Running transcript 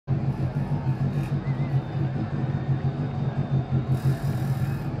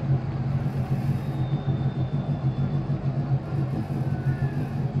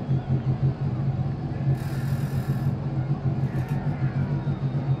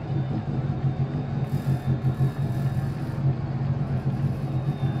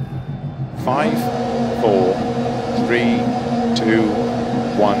5, 4, 3, 2,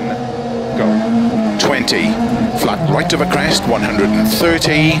 1, go. 20, flat right of a crest,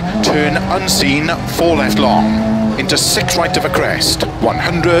 130, turn unseen, 4 left long, into 6 right of a crest,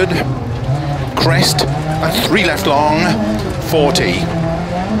 100, crest, and 3 left long, 40.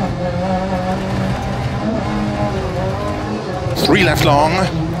 3 left long,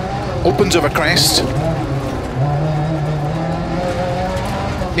 opens over crest,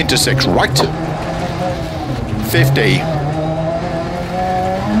 into 6 right, 50,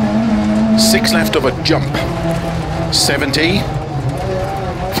 6 left of a jump, 70,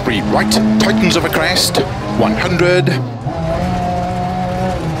 3 right, tightens of a crest, 100,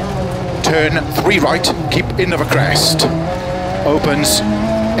 turn 3 right, keep in of a crest, opens,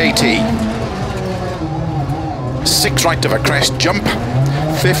 80, 6 right of a crest, jump,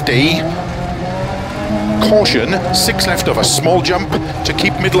 50, caution, 6 left of a small jump, to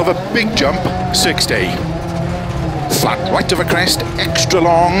keep middle of a big jump, 60, flat right of a crest, extra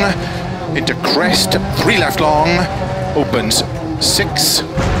long, into crest, 3 left long, opens, 6,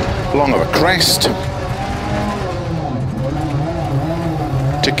 long of a crest,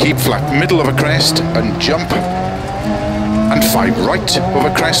 to keep flat middle of a crest and jump, and 5 right of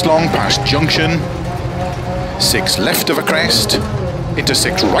a crest long past junction, 6 left of a crest, into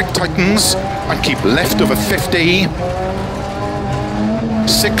 6 right tightens, and keep left of a 50,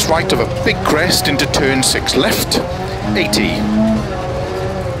 6 right of a big crest into turn 6 left, 80,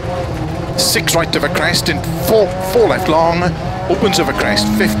 6 right of a crest in 4 left long, opens of a crest,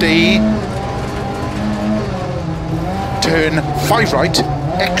 50, turn 5 right,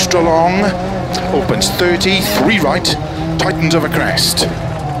 extra long, opens 30, 3 right, tightens of a crest,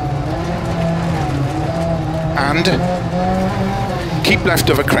 and keep left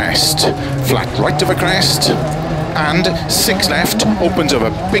of a crest, flat right of a crest, and 6 left, opens of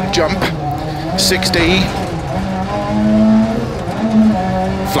a big jump, 60,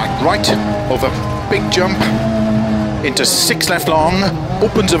 flat right of a big jump, into 6 left long,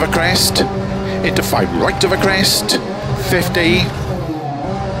 opens of a crest, into 5 right of a crest, 50,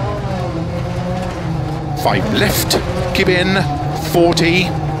 5 left, keep in, 40,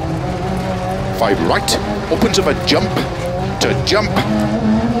 5 right, opens of a jump, to jump,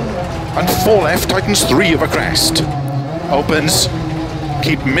 and 4 left, tightens 3 of a crest, opens,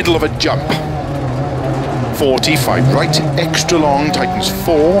 keep middle of a jump, 45 right, extra long, tightens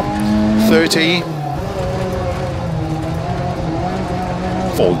 4, 30,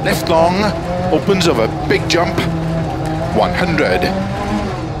 4 left long, opens of a big jump, 100,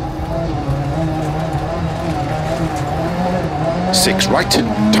 6 right,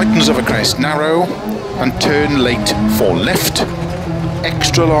 tightens of a crest, narrow, and turn late, 4 left,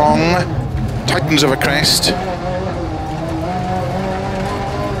 extra long, tightens of a crest,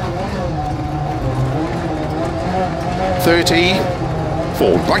 30,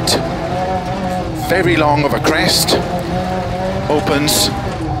 4 right, very long of a crest, opens,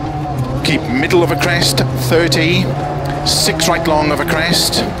 keep middle of a crest, 30, 6 right long of a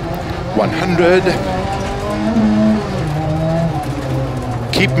crest, 100,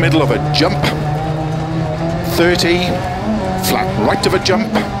 keep middle of a jump, 30, flat right of a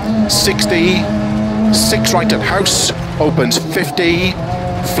jump, 60, 6 right at house, opens 50,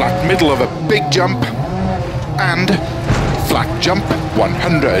 flat middle of a big jump, and flat jump,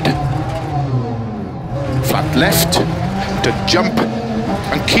 100, flat left to jump,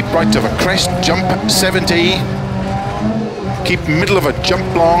 and keep right of a crest, jump, 70, keep middle of a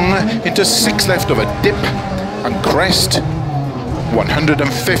jump long, into 6 left of a dip, and crest,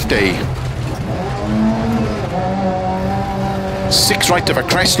 150, 6 right of a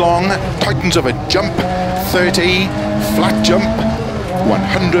crest long, tightens of a jump, 30, flat jump,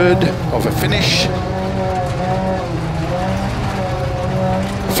 100 of a finish,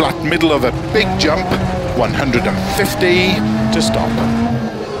 flat middle of a big jump, 150 to stop.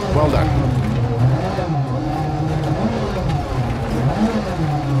 Well done.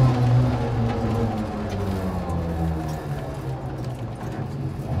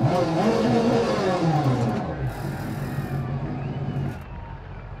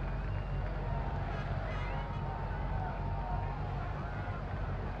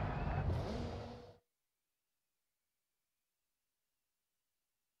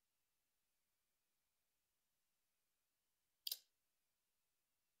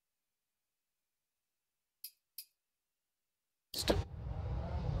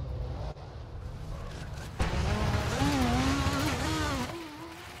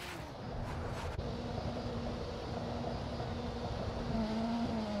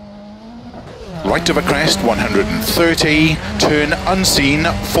 right of a crest, 130, turn unseen,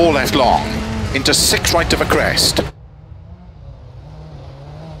 4 left long, into 6 right of a crest.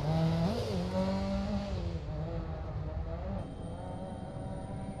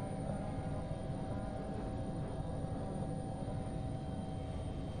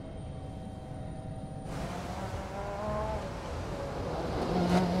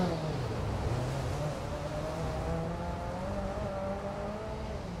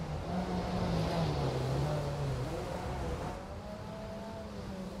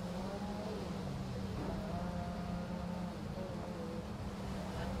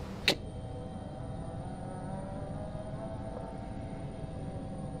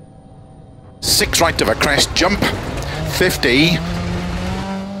 Six right of a crest, jump, 50.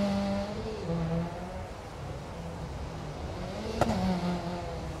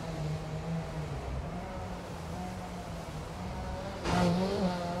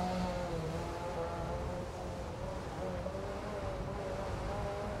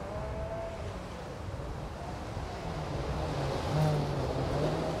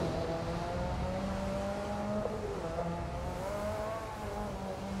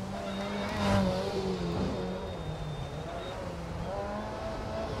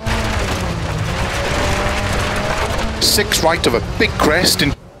 Six right of a big crest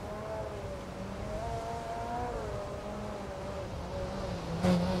in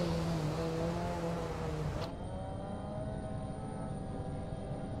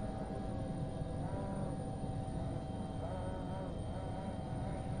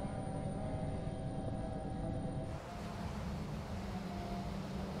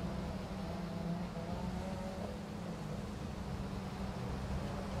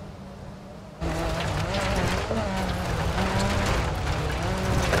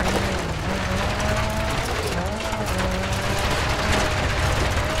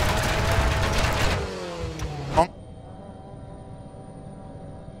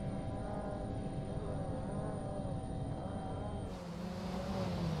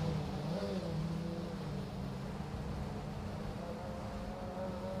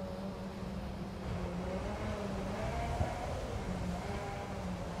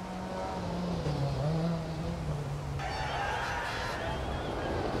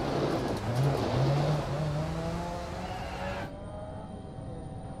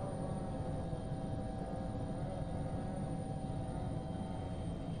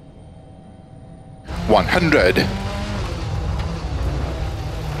on 100.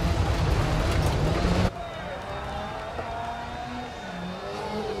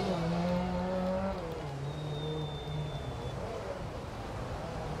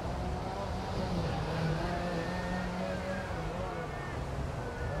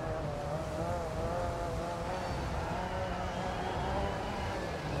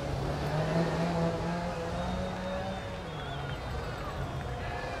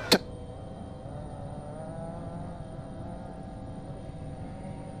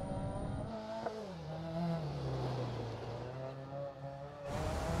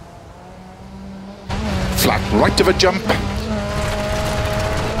 Flat right of a jump.